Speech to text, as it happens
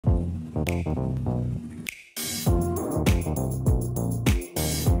Alright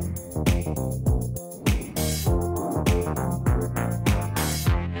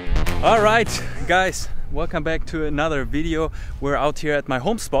guys, welcome back to another video. We're out here at my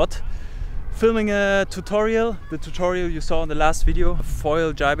home spot filming a tutorial, the tutorial you saw in the last video,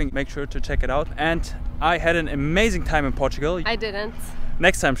 foil jibing. Make sure to check it out. And I had an amazing time in Portugal. I didn't.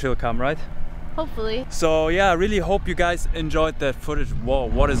 Next time she'll come, right? Hopefully. So yeah, I really hope you guys enjoyed that footage. Whoa,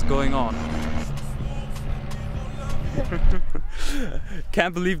 what is going on?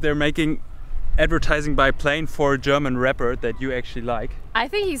 Can't believe they're making advertising by plane for a German rapper that you actually like. I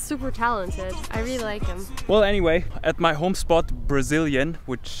think he's super talented. I really like him. Well, anyway, at my home spot, Brazilian,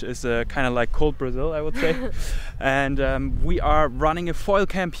 which is kind of like cold Brazil, I would say. And we are running a foil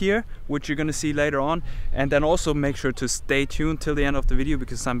camp here, which you're gonna see later on. And then also make sure to stay tuned till the end of the video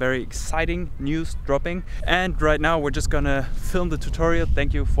because some very exciting news dropping. And right now we're just gonna film the tutorial.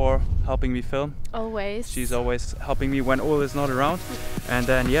 Thank you for helping me film. Always. She's always helping me when Ole is not around. And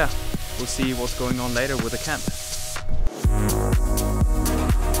then yeah, we'll see what's going on later with the camp.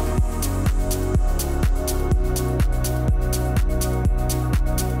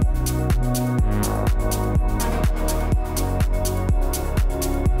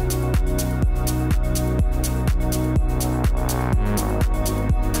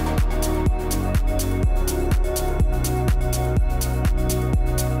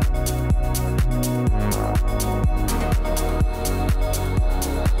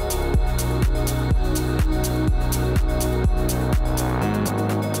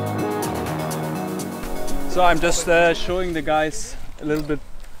 So I'm just showing the guys a little bit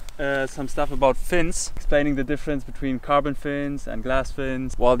some stuff about fins, explaining the difference between carbon fins and glass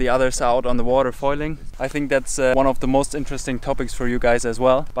fins, while the others are out on the water foiling. I think that's one of the most interesting topics for you guys as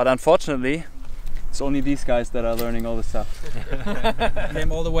well. But unfortunately, it's only these guys that are learning all the stuff.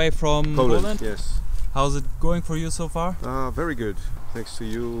 Came all the way from Poland? Yes. How's it going for you so far? Very good. Thanks to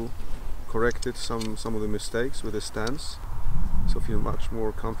you, corrected some of the mistakes with the stance. So I feel much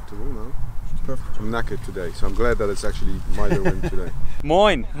more comfortable now. Perfect. I'm knackered today, so I'm glad that it's actually my win today.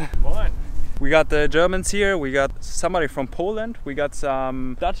 Moin! Moin! We got the Germans here, we got somebody from Poland, we got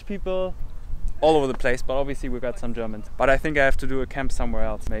some Dutch people all over the place, but obviously we got some Germans. But I think I have to do a camp somewhere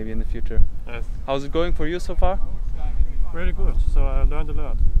else, maybe in the future. Yes. How's it going for you so far? Really good, so I learned a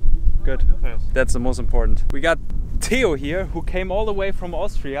lot. Good. Yes. That's the most important. We got Theo here, who came all the way from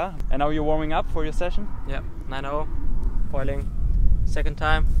Austria. And now you're warming up for your session? Yeah, 9-0, foiling, second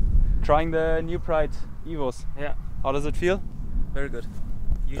time. Trying the NeilPryde Evos. Yeah. How does it feel? Very good.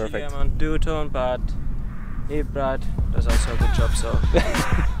 Usually Perfect. I'm on duotone, but NeilPryde does also a good job, so.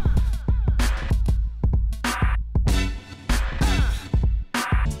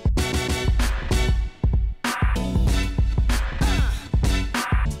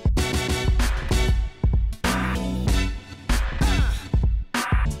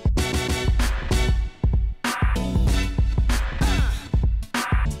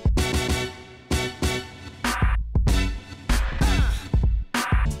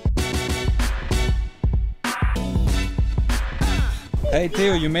 Hey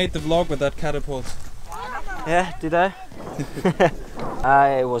Theo, you made the vlog with that catapult. Yeah, did I?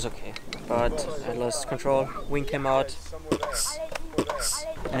 It was okay, but I lost control. Wing came out.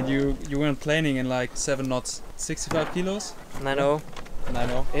 And you weren't planing in like 7 knots, 65 kilos? 9-0.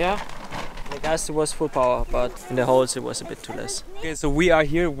 9-0. Yeah. The gas was full power, but in the holes it was a bit too less. Okay, so we are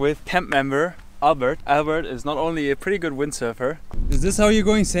here with camp member Albert. Albert is not only a pretty good windsurfer. Is this how you're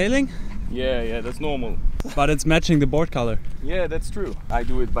going sailing? Yeah, that's normal. But it's matching the board color. Yeah, that's true. I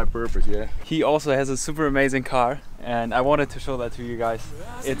do it by purpose, yeah. He also has a super amazing car and I wanted to show that to you guys.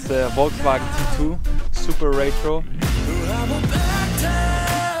 It's a Volkswagen T2, super retro.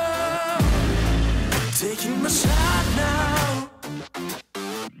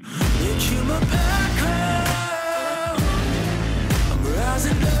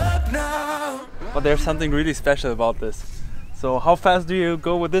 But there's something really special about this. So how fast do you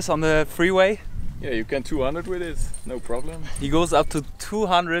go with this on the freeway? Yeah, you can 200 with it, no problem. He goes up to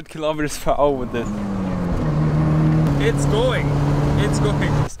 200 kilometers per hour with this. It's going! It's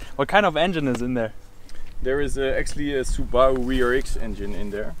going! What kind of engine is in there? There is actually a Subaru WRX engine in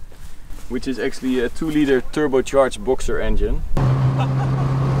there, which is actually a 2-liter turbocharged boxer engine.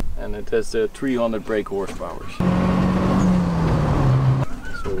 And it has 300 brake horsepower.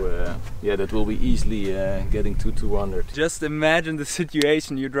 So yeah, that will be easily getting to 200. Just imagine the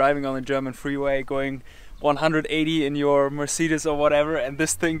situation, you're driving on a German freeway going 180 in your Mercedes or whatever, and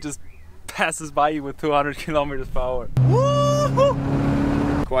this thing just passes by you with 200 kilometers per hour.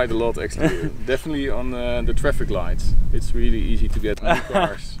 Woo-hoo! Quite a lot actually. Definitely on the traffic lights. It's really easy to get new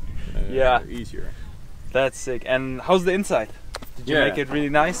cars easier. That's sick. And how's the inside? Did you make it really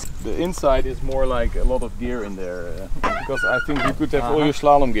nice? The inside is more like a lot of gear in there, because I think you could have all your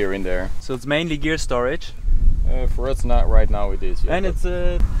slalom gear in there. So it's mainly gear storage. For us, not right now it is. Yeah, and it's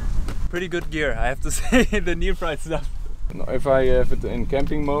pretty good gear, I have to say. The NeilPryde stuff. If I have it in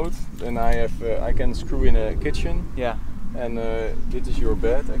camping mode, then I can screw in a kitchen. Yeah. And this is your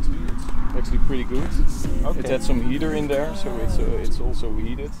bed. Actually, it's actually pretty good. Okay. It had some heater in there, so it's also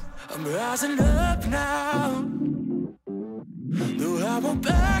heated. I'm rising up now. No, I won't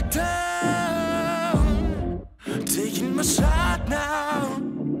back down. Taking my shot now.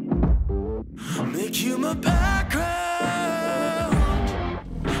 Make you my background.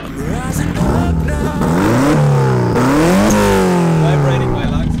 I'm rising up now. Vibrating my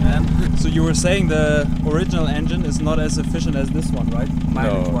lungs, man. So you were saying the original engine is not as efficient as this one, right?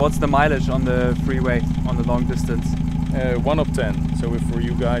 No. What's the mileage on the freeway, on the long distance? 1 of 10. So if for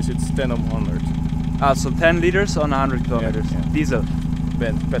you guys it's 10 of 100. Ah, so 10 liters on 100 kilometers. Yeah. Diesel.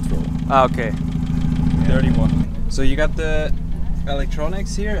 Petrol. Ah, okay. Yeah. 31. So you got the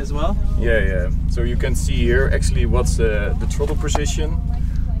electronics here as well? Yeah. So you can see here actually what's the throttle position,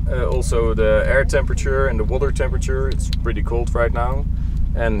 also the air temperature and the water temperature. It's pretty cold right now.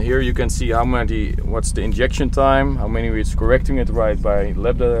 And here you can see what's the injection time, how many it's correcting it right by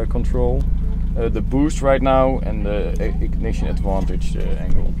lap control, the boost right now, and the ignition advantage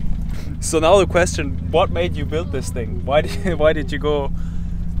angle. So now the question: what made you build this thing? Why did you go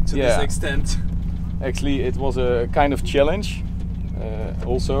to this extent? Actually, it was a kind of challenge,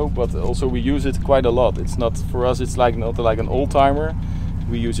 but also we use it quite a lot. It's not for us. It's not like an old timer.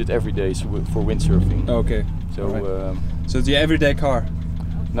 We use it every day for windsurfing. Okay. So. Right. So it's your everyday car?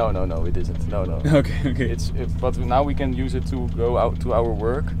 No, it isn't. No. Okay. But now we can use it to go out to our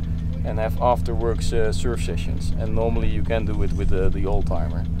work and have after works surf sessions. And normally you can do it with the old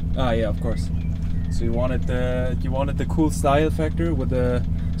timer. Ah, yeah, of course. So you wanted the cool style factor with the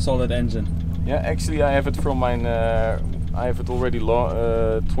solid engine. Yeah, actually I have it from mine. I have it already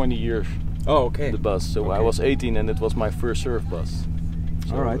 20 years. Oh, okay. The bus. So okay. I was 18 and it was my first surf bus.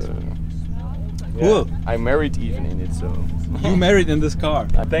 So, all right. Cool. I married even in it, so. You married in this car.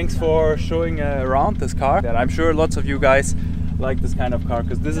 Thanks for showing around this car. And I'm sure lots of you guys like this kind of car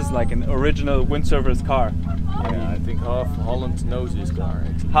because this is like an original windsurfer's car. Yeah, I think half Holland knows this car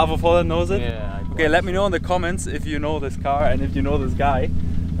actually. Half of Holland knows it? Yeah. Okay, let me know in the comments if you know this car and if you know this guy.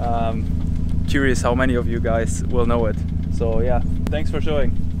 Curious how many of you guys will know it. So yeah, thanks for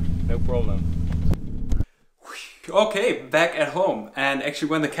showing. No problem. Okay, back at home, and actually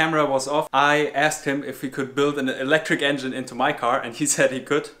when the camera was off I asked him if he could build an electric engine into my car and he said he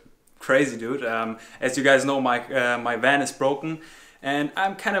could. Crazy dude. As you guys know, my van is broken and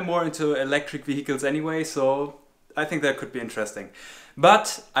I'm kind of more into electric vehicles anyway, so I think that could be interesting.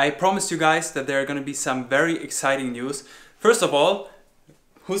 But I promised you guys that there are going to be some very exciting news. First of all,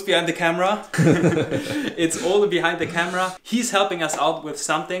 who's behind the camera? It's Ole behind the camera. He's helping us out with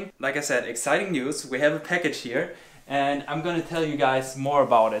something. Like I said, exciting news. We have a package here and I'm gonna tell you guys more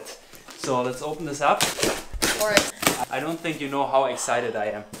about it. So let's open this up. I don't think you know how excited I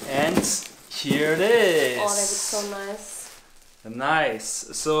am. And here it is. Oh, that looks so nice. Nice.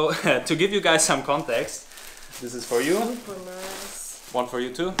 So to give you guys some context, this is for you. Super nice. One for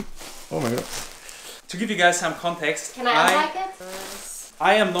you too. Oh my god. To give you guys some context, Can I unpack it?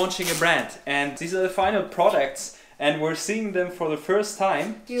 I am launching a brand and these are the final products and we're seeing them for the first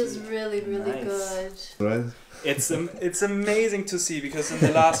time. Feels really Nice. good. Right? It's amazing to see because in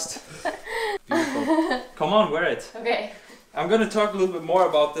the last... Beautiful. Come on, wear it. Okay. I'm gonna talk a little bit more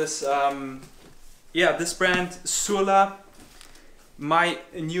about this. This brand, Surla. My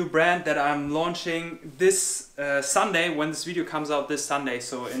new brand that I'm launching this Sunday, when this video comes out this Sunday.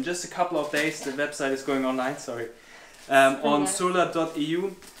 So in just a couple of days, the website is going online, sorry. On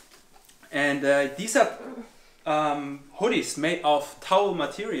surla.eu, and these are hoodies made of towel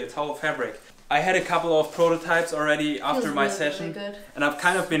material, towel fabric. I had a couple of prototypes already after my session, really and I've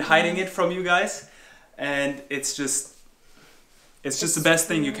kind of been hiding it from you guys, and it's just the best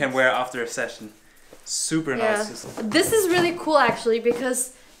thing you can wear after a session. Super nice. This is really cool actually,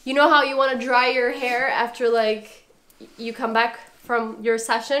 because you know how you want to dry your hair after like you come back from your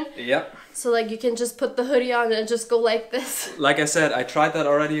session? Yep. So like you can just put the hoodie on and just go like this. Like I said, I tried that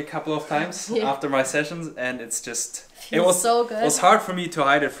already a couple of times after my sessions, and it's just it was so good. It was hard for me to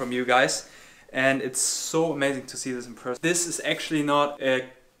hide it from you guys, and it's so amazing to see this in person. This is actually not a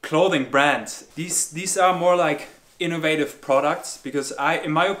clothing brand. These are more like innovative products, because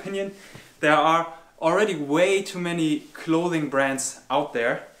in my opinion, there are already way too many clothing brands out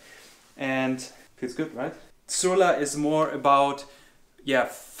there, and feels good, right? Surla is more about yeah,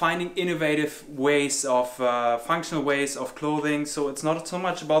 finding innovative ways of functional ways of clothing. So it's not so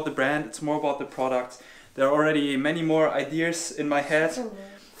much about the brand, it's more about the product. There are already many more ideas in my head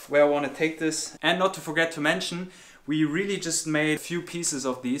where I want to take this. And not to forget to mention, we really just made a few pieces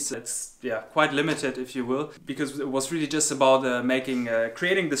of these. It's quite limited, if you will, because it was really just about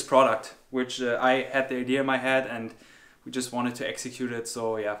creating this product, which I had the idea in my head and we just wanted to execute it.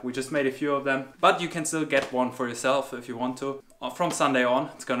 So yeah, we just made a few of them, but you can still get one for yourself if you want to. From Sunday on,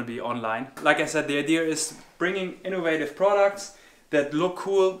 it's going to be online. Like I said, the idea is bringing innovative products that look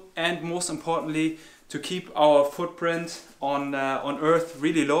cool and, most importantly, to keep our footprint on Earth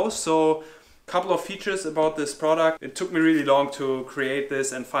really low. So a couple of features about this product. It took me really long to create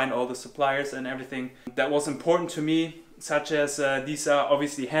this and find all the suppliers and everything that was important to me, such as these are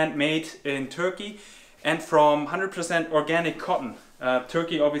obviously handmade in Turkey and from 100% organic cotton.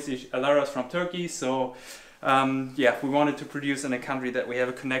 Turkey, obviously, Alara is from Turkey, so yeah, we wanted to produce in a country that we have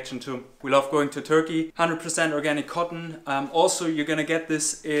a connection to. We love going to Turkey. 100% organic cotton. Also, you're gonna get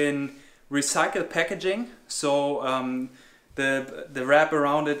this in recycled packaging. So the wrap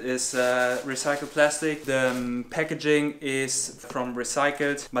around it is recycled plastic. The packaging is from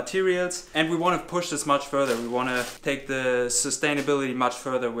recycled materials, and we want to push this much further. We want to take the sustainability much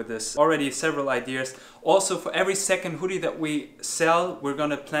further with this. Already several ideas. Also, for every second hoodie that we sell, we're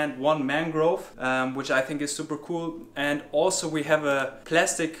gonna plant one mangrove, which I think is super cool. And also we have a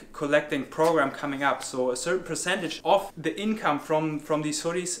plastic collecting program coming up. So a certain percentage of the income from these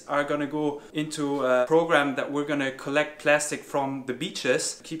hoodies are gonna go into a program that we're gonna collect plastic from the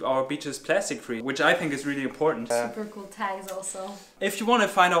beaches, keep our beaches plastic free, which I think is really important. Super cool tags also. If you want to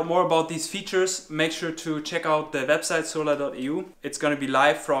find out more about these features, make sure to check out the website solar.eu. It's going to be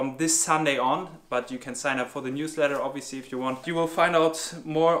live from this Sunday on, but you can sign up for the newsletter obviously if you want. You will find out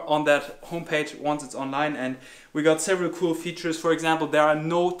more on that homepage once it's online, and we got several cool features. For example, there are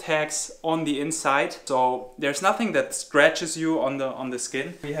no tags on the inside, so there's nothing that scratches you on the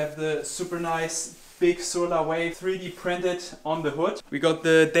skin. We have the super nice big Solar Wave 3D printed on the hood. We got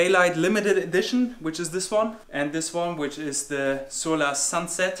the Daylight Limited Edition, which is this one, and this one, which is the Solar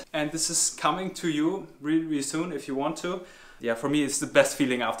Sunset. And this is coming to you really, really soon if you want to. Yeah, for me it's the best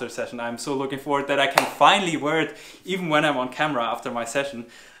feeling after a session. I'm so looking forward that I can finally wear it even when I'm on camera after my session.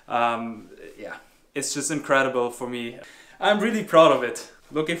 Yeah, it's just incredible for me. I'm really proud of it.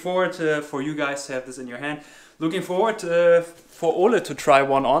 Looking forward for you guys to have this in your hand. Looking forward for Ole to try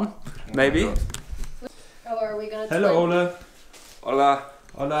one on, maybe. Oh, are we gonna Hello, twin? Ole. Hola.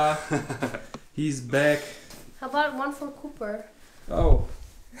 Hola. He's back. How about one for Cooper? Oh.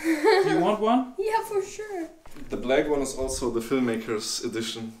 Do you want one? Yeah, for sure. The black one is also the filmmaker's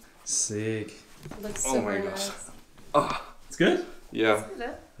edition. Sick. Looks Oh super my nice. gosh. Oh, It's good? yeah.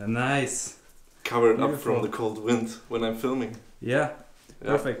 Nice. Covered up Beautiful. from the cold wind when I'm filming. Yeah. Yeah.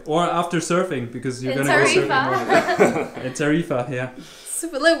 Perfect. Or after surfing, because you're In gonna go surfing. Tarifa. At Tarifa, yeah.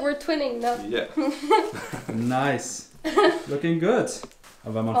 Super, look, we're twinning now. Yeah. Nice. Looking good.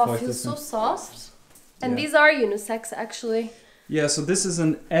 Aber man Oh, freut feels sich. so soft. And Yeah. these are unisex actually. Yeah, so this is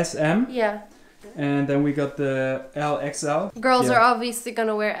an SM, Yeah. and then we got the LXL. Girls Yeah. are obviously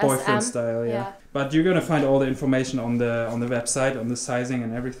gonna wear Boyfriend SM. style, yeah. Yeah. But you're gonna find all the information on the website, on the sizing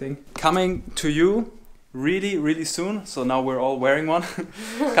and everything. Coming to you really, really soon. So now we're all wearing one.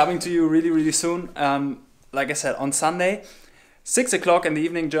 Coming to you really, really soon. Like I said, on Sunday, 6 o'clock in the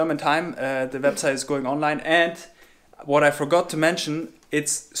evening German time, the website is going online. And what I forgot to mention,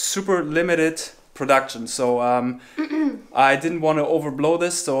 it's super limited production. So I didn't want to overblow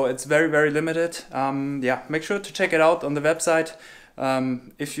this, so it's very, very limited. Yeah, make sure to check it out on the website.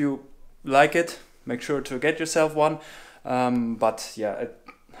 If you like it, make sure to get yourself one. But yeah,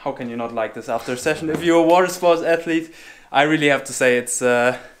 how can you not like this after a session if you're a water sports athlete? I really have to say it's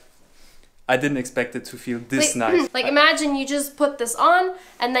I didn't expect it to feel this nice. Like imagine you just put this on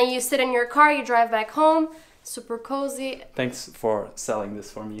and then you sit in your car, you drive back home, super cozy. Thanks for selling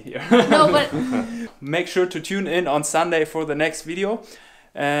this for me here. No, but Make sure to tune in on Sunday for the next video.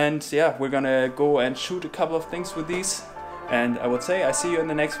 And yeah, we're gonna go and shoot a couple of things with these. And I would say I see you in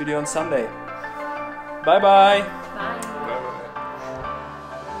the next video on Sunday. Bye bye! bye.